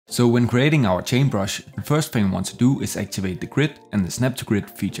So when creating our chain brush, the first thing we want to do is activate the grid and the snap to grid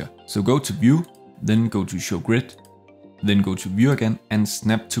feature. So go to view, then go to show grid, then go to view again and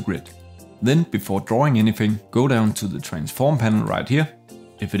snap to grid. Then before drawing anything, go down to the transform panel right here.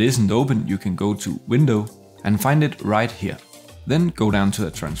 If it isn't open, you can go to window and find it right here. Then go down to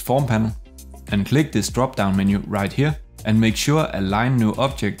the transform panel and click this drop down menu right here and make sure align new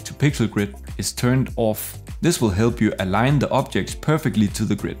object to pixel grid is turned off. This will help you align the objects perfectly to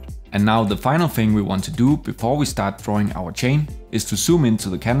the grid. And now the final thing we want to do before we start drawing our chain is to zoom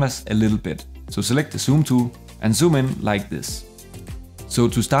into the canvas a little bit. So select the zoom tool and zoom in like this. So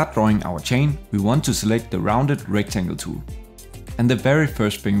to start drawing our chain, we want to select the rounded rectangle tool. And the very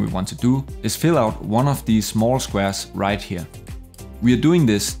first thing we want to do is fill out one of these small squares right here. We are doing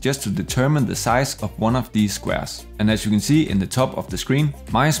this just to determine the size of one of these squares. And as you can see in the top of the screen,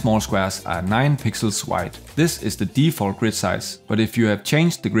 my small squares are 9 pixels wide. This is the default grid size, but if you have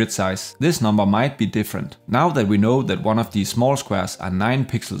changed the grid size, this number might be different. Now that we know that one of these small squares are 9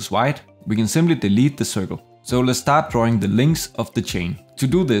 pixels wide, we can simply delete the circle. So let's start drawing the links of the chain. To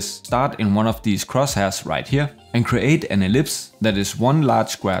do this, start in one of these crosshairs right here and create an ellipse that is 1 large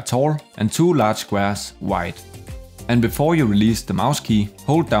square tall and 2 large squares wide. And before you release the mouse key,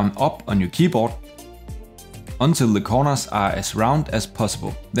 hold down up on your keyboard until the corners are as round as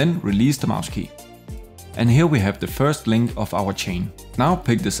possible. Then release the mouse key. And here we have the first link of our chain. Now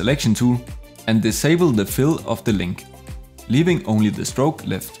pick the selection tool and disable the fill of the link, leaving only the stroke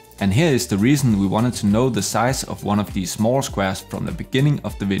left. And here is the reason we wanted to know the size of one of these small squares from the beginning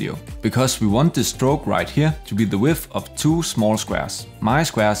of the video. Because we want this stroke right here to be the width of 2 small squares. My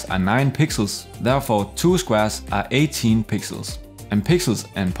squares are 9 pixels, therefore 2 squares are 18 pixels. And pixels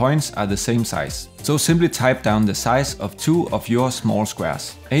and points are the same size. So simply type down the size of 2 of your small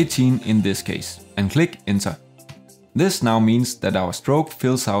squares, 18 in this case, and click enter. This now means that our stroke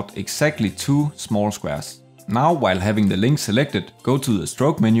fills out exactly 2 small squares. Now, while having the link selected, go to the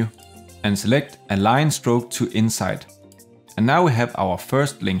stroke menu and select Align Stroke to Inside. And now we have our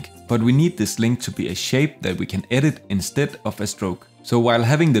first link, but we need this link to be a shape that we can edit instead of a stroke. So while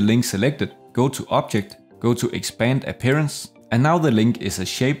having the link selected, go to Object, go to Expand Appearance, and now the link is a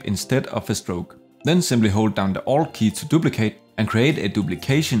shape instead of a stroke. Then simply hold down the Alt key to duplicate and create a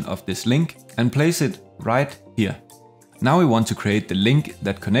duplication of this link and place it right here. Now we want to create the link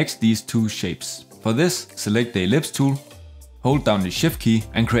that connects these 2 shapes. For this, select the ellipse tool, hold down the shift key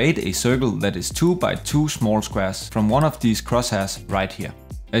and create a circle that is 2 by 2 small squares from one of these crosshairs right here.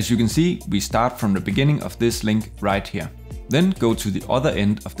 As you can see, we start from the beginning of this link right here. Then go to the other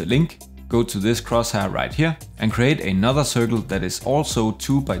end of the link, go to this crosshair right here and create another circle that is also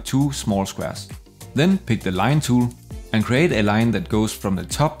 2 by 2 small squares. Then pick the line tool and create a line that goes from the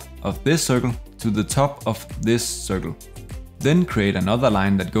top of this circle to the top of this circle. Then create another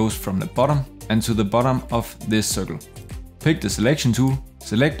line that goes from the bottom and to the bottom of this circle. Pick the selection tool,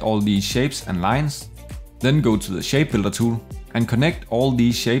 select all these shapes and lines, then go to the shape builder tool and connect all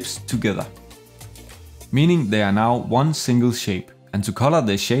these shapes together. Meaning they are now one single shape. And to color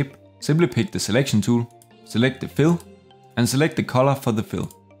this shape, simply pick the selection tool, select the fill and select the color for the fill.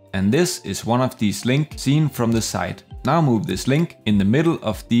 And this is one of these links seen from the side. Now move this link in the middle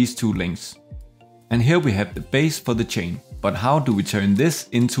of these 2 links. And here we have the base for the chain. But how do we turn this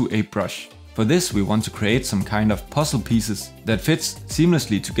into a brush? For this we want to create some kind of puzzle pieces that fits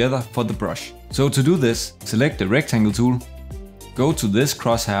seamlessly together for the brush. So to do this, select the rectangle tool, go to this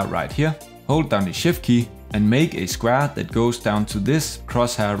crosshair right here, hold down the shift key and make a square that goes down to this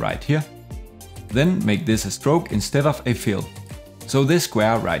crosshair right here. Then make this a stroke instead of a fill. So this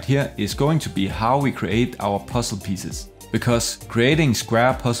square right here is going to be how we create our puzzle pieces. Because creating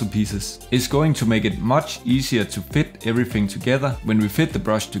square puzzle pieces is going to make it much easier to fit everything together when we fit the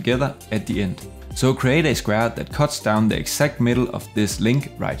brush together at the end. So create a square that cuts down the exact middle of this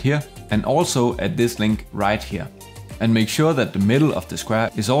link right here and also at this link right here. And make sure that the middle of the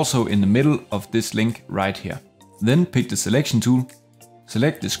square is also in the middle of this link right here. Then pick the selection tool,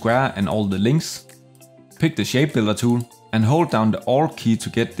 select the square and all the links, pick the shape builder tool and hold down the Alt key to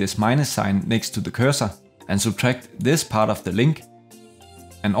get this minus sign next to the cursor. And subtract this part of the link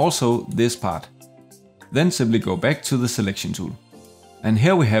and also this part. Then simply go back to the selection tool. And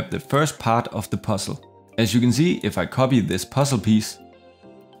here we have the first part of the puzzle. As you can see, if I copy this puzzle piece,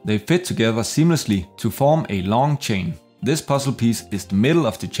 they fit together seamlessly to form a long chain. This puzzle piece is the middle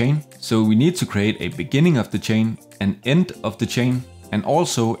of the chain, so we need to create a beginning of the chain, an end of the chain, and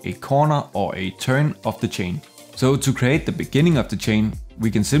also a corner or a turn of the chain. So to create the beginning of the chain, we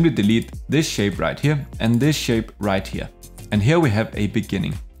can simply delete this shape right here and this shape right here. And here we have a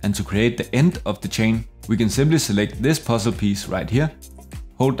beginning. And to create the end of the chain, we can simply select this puzzle piece right here,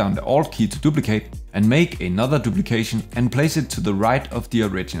 hold down the Alt key to duplicate and make another duplication and place it to the right of the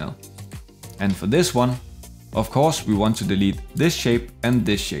original. And for this one, of course, we want to delete this shape and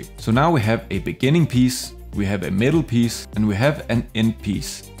this shape. So now we have a beginning piece, we have a middle piece, and we have an end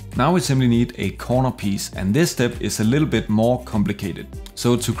piece. Now we simply need a corner piece, and this step is a little bit more complicated.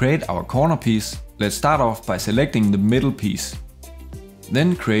 So to create our corner piece, let's start off by selecting the middle piece.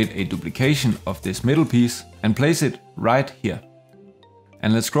 Then create a duplication of this middle piece and place it right here.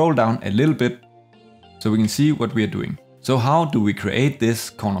 And let's scroll down a little bit so we can see what we are doing. So how do we create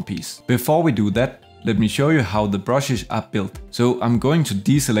this corner piece? Before we do that, let me show you how the brushes are built. So I'm going to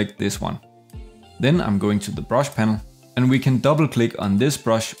deselect this one. Then I'm going to the brush panel and we can double click on this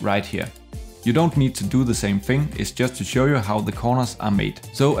brush right here. You don't need to do the same thing, it's just to show you how the corners are made.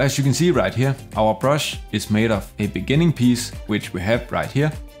 So as you can see right here, our brush is made of a beginning piece, which we have right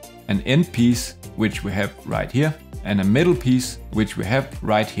here, an end piece, which we have right here, and a middle piece, which we have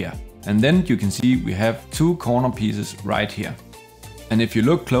right here. And then you can see we have two corner pieces right here. And if you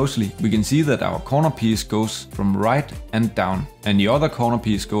look closely, we can see that our corner piece goes from right and down, and the other corner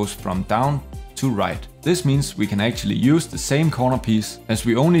piece goes from down to right. This means we can actually use the same corner piece, as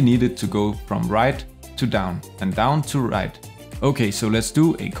we only need it to go from right to down and down to right. Okay, so let's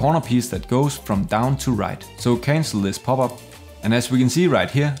do a corner piece that goes from down to right. So cancel this pop-up, and as we can see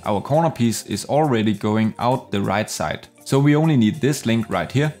right here, our corner piece is already going out the right side. So we only need this link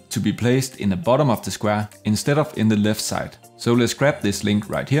right here to be placed in the bottom of the square instead of in the left side. So let's grab this link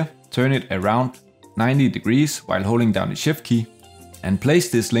right here, turn it around 90 degrees while holding down the Shift key, and place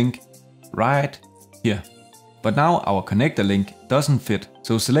this link right here. But now our connector link doesn't fit,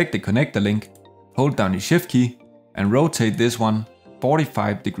 so select the connector link, hold down the Shift key and rotate this one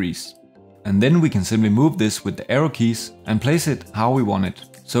 45 degrees. And then we can simply move this with the arrow keys and place it how we want it.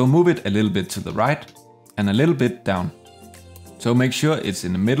 So move it a little bit to the right and a little bit down. So make sure it's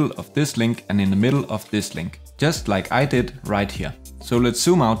in the middle of this link and in the middle of this link, just like I did right here. So let's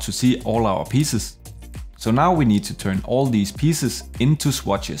zoom out to see all our pieces. So now we need to turn all these pieces into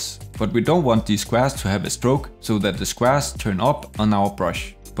swatches, but we don't want these squares to have a stroke so that the squares turn up on our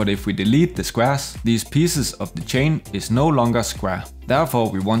brush. But if we delete the squares, these pieces of the chain is no longer square. Therefore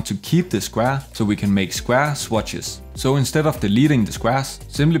we want to keep the square so we can make square swatches. So instead of deleting the squares,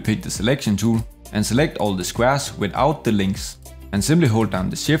 simply pick the selection tool and select all the squares without the links. And simply hold down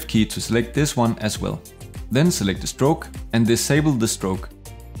the Shift key to select this one as well. Then select the stroke and disable the stroke.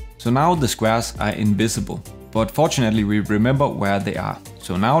 So now the squares are invisible, but fortunately we remember where they are.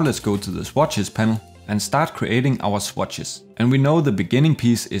 So now let's go to the Swatches panel and start creating our swatches. And we know the beginning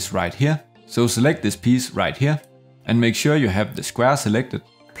piece is right here, so select this piece right here and make sure you have the square selected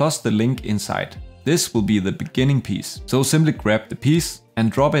plus the link inside. This will be the beginning piece. So simply grab the piece and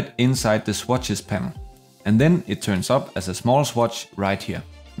drop it inside the Swatches panel. And then it turns up as a small swatch right here.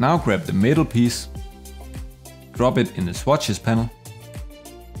 Now grab the middle piece, drop it in the Swatches panel,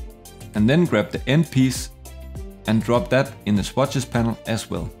 and then grab the end piece and drop that in the Swatches panel as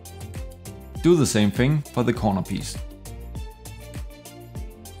well. Do the same thing for the corner piece.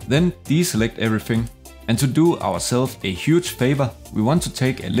 Then deselect everything, and to do ourselves a huge favor, we want to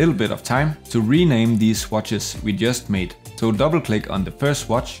take a little bit of time to rename these swatches we just made. So double click on the first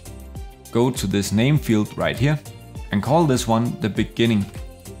swatch, go to this name field right here and call this one the beginning.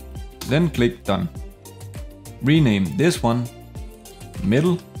 Then click done. Rename this one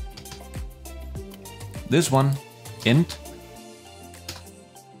middle, this one end,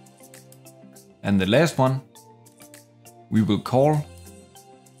 and the last one we will call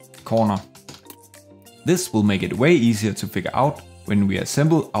corner. This will make it way easier to figure out when we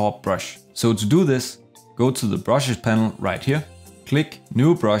assemble our brush. So to do this, go to the brushes panel right here, click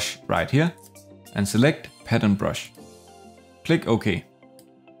new brush right here and select pattern brush. Click OK.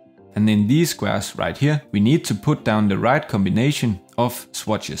 And in these squares right here, we need to put down the right combination of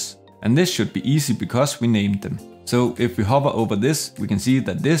swatches. And this should be easy because we named them. So if we hover over this, we can see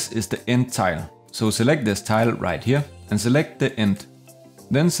that this is the end tile. So select this tile right here and select the end.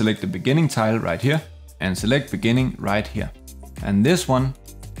 Then select the beginning tile right here and select beginning right here. And this one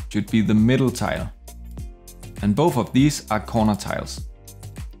should be the middle tile. And both of these are corner tiles.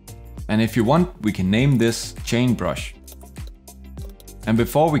 And if you want, we can name this chain brush. And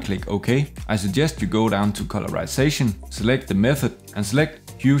before we click OK, I suggest you go down to colorization, select the method and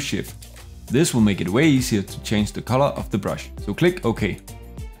select Hue Shift. This will make it way easier to change the color of the brush. So click OK.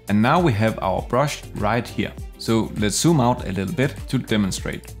 And now we have our brush right here. So let's zoom out a little bit to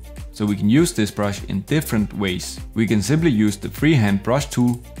demonstrate. So we can use this brush in different ways. We can simply use the freehand brush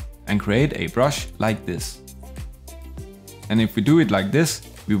tool and create a brush like this. And if we do it like this,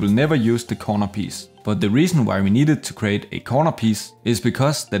 we will never use the corner piece. But the reason why we needed to create a corner piece is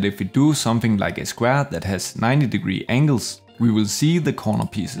because that if we do something like a square that has 90-degree angles, we will see the corner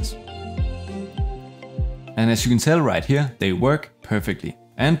pieces. And as you can tell right here, they work perfectly.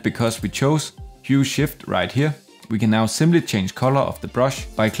 And because we chose Hue Shift right here, we can now simply change color of the brush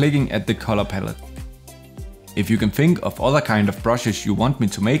by clicking at the color palette. If you can think of other kind of brushes you want me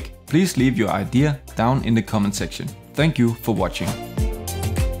to make, please leave your idea down in the comment section. Thank you for watching.